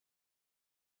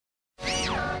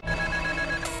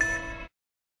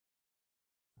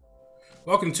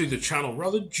Welcome to the channel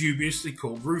rather dubiously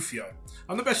called Rufioh.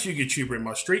 I'm the best Yu-Gi-Oh tuber in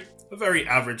my street, a very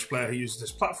average player who uses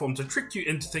this platform to trick you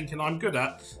into thinking I'm good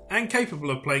at and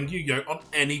capable of playing Yu-Gi-Oh on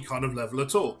any kind of level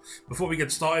at all. Before we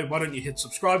get started, why don't you hit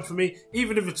subscribe for me,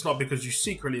 even if it's not because you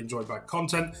secretly enjoy bad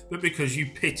content, but because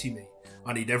you pity me.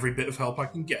 I need every bit of help I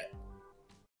can get.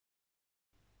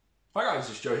 Hi guys,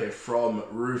 it's Joe here from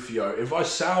Rufioh. If I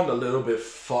sound a little bit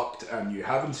fucked and you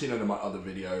haven't seen any of my other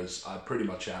videos, I pretty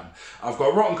much am. I've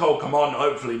got a rotten cold, come on,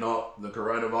 hopefully not the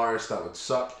coronavirus, that would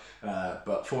suck.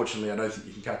 But fortunately I don't think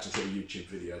you can catch us in a YouTube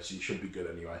video, so you should be good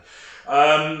anyway.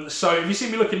 So if you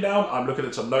see me looking down, I'm looking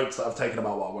at some notes that I've taken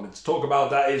about what I wanted to talk about.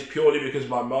 That is purely because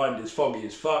my mind is foggy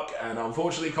as fuck, and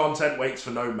unfortunately content waits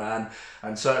for no man,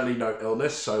 and certainly no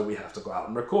illness, so we have to go out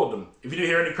and record them. If you do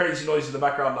hear any crazy noise in the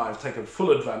background, I've taken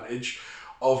full advantage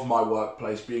of my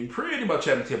workplace being pretty much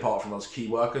empty apart from us key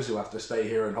workers who have to stay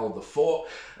here and hold the fort.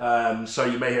 So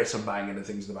you may hear some banging and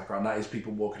things in the background. That is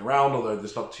people walking around, although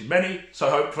there's not too many. So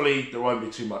hopefully there won't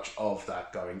be too much of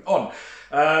that going on.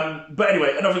 But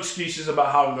anyway, enough excuses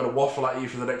about how I'm going to waffle at you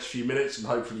for the next few minutes, and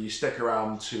hopefully you stick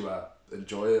around to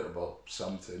enjoy it, or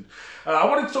something. I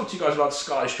wanted to talk to you guys about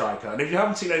Sky Striker, and if you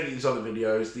haven't seen any of these other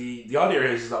videos, the idea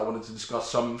is that I wanted to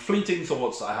discuss some fleeting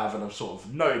thoughts that I have and I've sort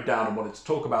of noted down and wanted to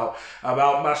talk about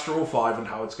Manascrew 5 and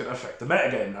how it's going to affect the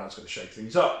metagame and how it's going to shake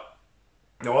things up.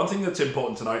 Now, one thing that's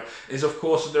important to note is, of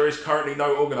course, that there is currently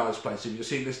no organised play. So if you're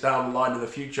seeing this down the line in the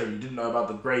future and you didn't know about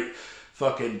the great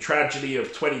fucking tragedy of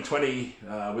 2020,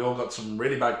 we all got some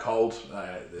really bad cold.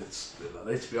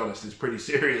 Let's be honest, it's pretty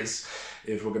serious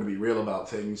if we're going to be real about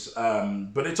things.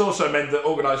 But it's also meant that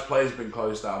organised play has been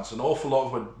closed down. So an awful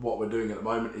lot of what we're doing at the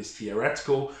moment is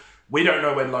theoretical. We don't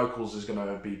know when locals is going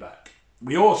to be back.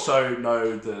 We also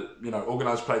know that,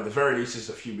 organised play at the very least is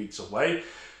a few weeks away,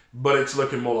 but it's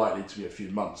looking more likely to be a few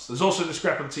months. There's also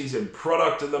discrepancies in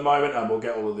product at the moment, and we'll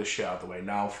get all of this shit out of the way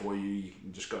now for you. You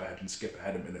can just go ahead and skip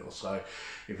ahead a minute or so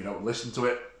if you don't listen to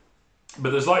it.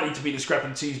 But there's likely to be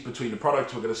discrepancies between the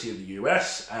product we're going to see in the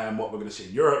US and what we're going to see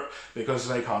in Europe, because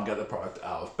they can't get the product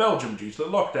out of Belgium due to the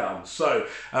lockdown. So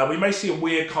we may see a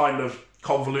weird kind of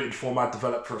convoluted format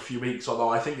develop for a few weeks, although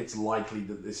I think it's likely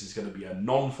that this is going to be a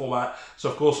non-format. So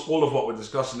of course all of what we're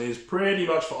discussing is pretty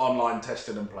much for online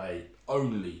testing and play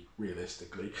only,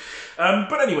 realistically.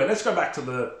 But anyway, let's go back to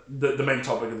the main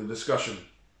topic of the discussion.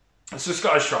 So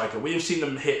Sky Striker, we have seen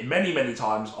them hit many, many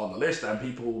times on the list, and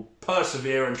people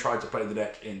persevere and try to play the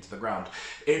deck into the ground.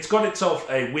 It's got itself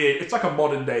a weird, it's like a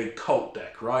modern day cult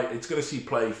deck, right? It's going to see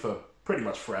play for pretty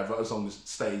much forever, as long as it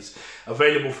stays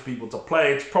available for people to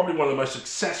play. It's probably one of the most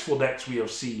successful decks we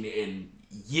have seen in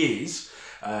years.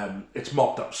 It's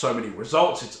mocked up so many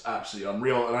results, it's absolutely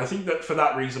unreal, and I think that for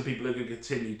that reason people are going to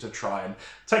continue to try and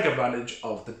take advantage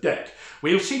of the deck.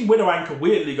 We have seen Widow Anchor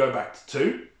weirdly go back to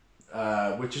 2,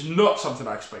 which is not something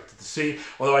I expected to see,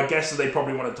 although I guess that they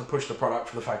probably wanted to push the product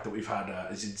for the fact that we've had,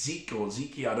 is it Zeke or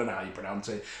Zeke? I don't know how you pronounce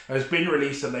it. It's been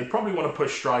released, and they probably want to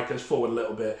push Strikers forward a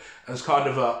little bit as kind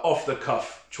of a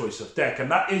off-the-cuff choice of deck, and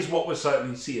that is what we're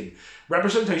certainly seeing.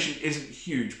 Representation isn't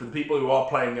huge, but the people who are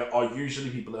playing it are usually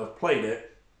people that have played it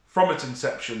from its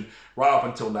inception right up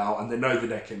until now, and they know the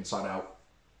deck inside out.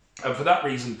 And for that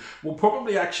reason, we'll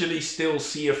probably actually still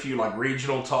see a few like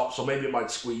regional tops, or maybe it might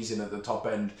squeeze in at the top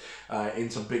end in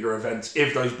some bigger events,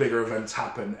 if those bigger events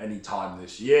happen any time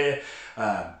this year.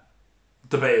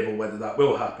 Debatable whether that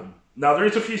will happen. Now, there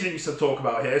is a few things to talk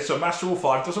about here. So Manascrew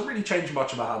 5 doesn't really change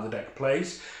much about how the deck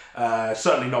plays.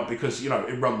 Certainly not because,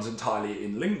 it runs entirely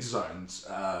in linked zones.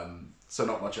 So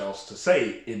not much else to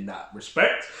say in that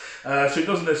respect. So it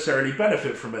doesn't necessarily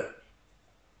benefit from it.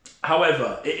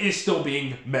 However, it is still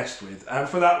being messed with, and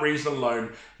for that reason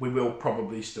alone, we will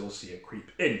probably still see it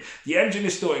creep in. The engine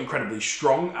is still incredibly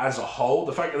strong as a whole.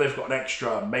 The fact that they've got an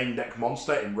extra main deck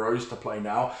monster in Rose to play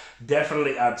now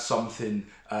definitely adds something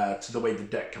to the way the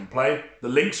deck can play. The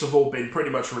links have all been pretty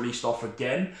much released off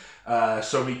again,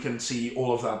 so we can see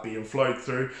all of that being flowed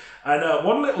through. And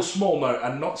one little small note,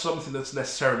 and not something that's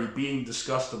necessarily being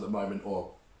discussed at the moment,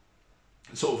 or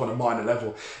sort of on a minor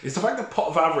level, is the fact that Pot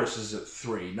of Avarice is at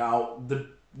 3. Now,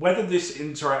 whether this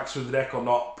interacts with the deck or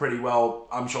not pretty well,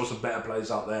 I'm sure some better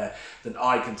players out there than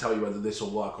I can tell you whether this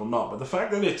will work or not. But the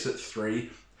fact that it's at 3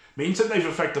 means that they've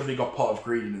effectively got Pot of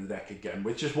Greed in the deck again,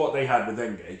 which is what they had with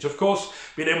Engage. Of course,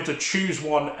 being able to choose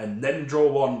one and then draw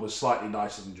one was slightly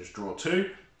nicer than just draw 2.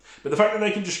 But the fact that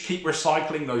they can just keep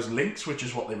recycling those links, which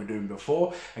is what they were doing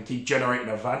before, and keep generating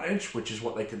advantage, which is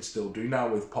what they can still do now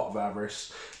with Pot of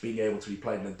Avarice being able to be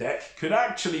played in the deck, could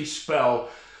actually spell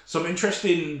some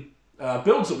interesting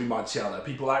builds that we might see out there.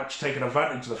 People actually taking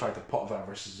advantage of the fact that Pot of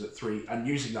Avarice is at 3 and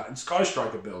using that in Sky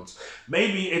Striker builds.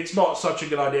 Maybe it's not such a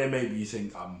good idea. Maybe you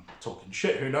think I'm talking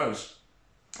shit. Who knows?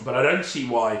 But I don't see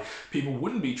why people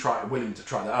wouldn't be willing to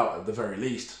try that out at the very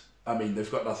least. I mean,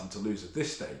 they've got nothing to lose at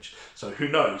this stage, so who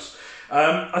knows?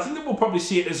 I think that we'll probably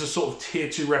see it as a sort of tier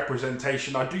 2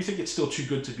 representation. I do think it's still too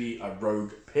good to be a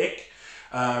rogue pick.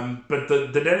 But the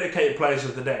dedicated players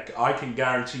of the deck, I can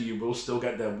guarantee you will still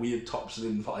get their weird tops and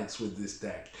invites with this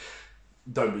deck.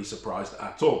 Don't be surprised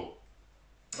at all.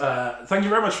 Thank you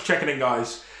very much for checking in,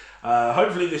 guys.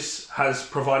 Hopefully this has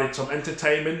provided some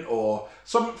entertainment or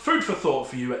some food for thought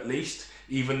for you at least,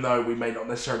 even though we may not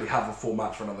necessarily have a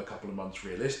format for another couple of months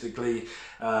realistically.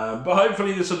 But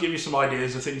hopefully this will give you some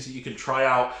ideas of things that you can try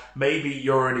out. Maybe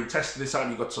you're already tested this out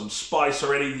and you've got some spice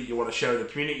already that you want to share with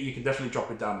the community. You can definitely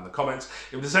drop it down in the comments.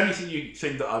 If there's anything you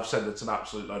think that I've said that's an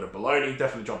absolute load of baloney,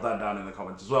 definitely drop that down in the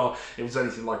comments as well. If there's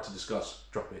anything you'd like to discuss,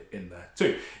 drop it in there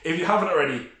too. If you haven't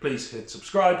already, please hit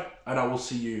subscribe and I will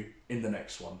see you in the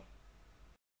next one.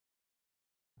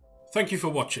 Thank you for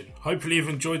watching. Hopefully you've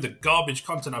enjoyed the garbage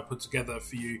content I put together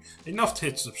for you enough to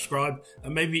hit subscribe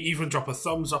and maybe even drop a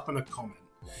thumbs up and a comment.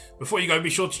 Before you go, be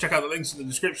sure to check out the links in the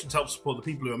description to help support the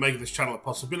people who are making this channel a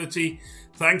possibility.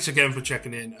 Thanks again for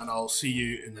checking in and I'll see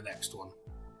you in the next one.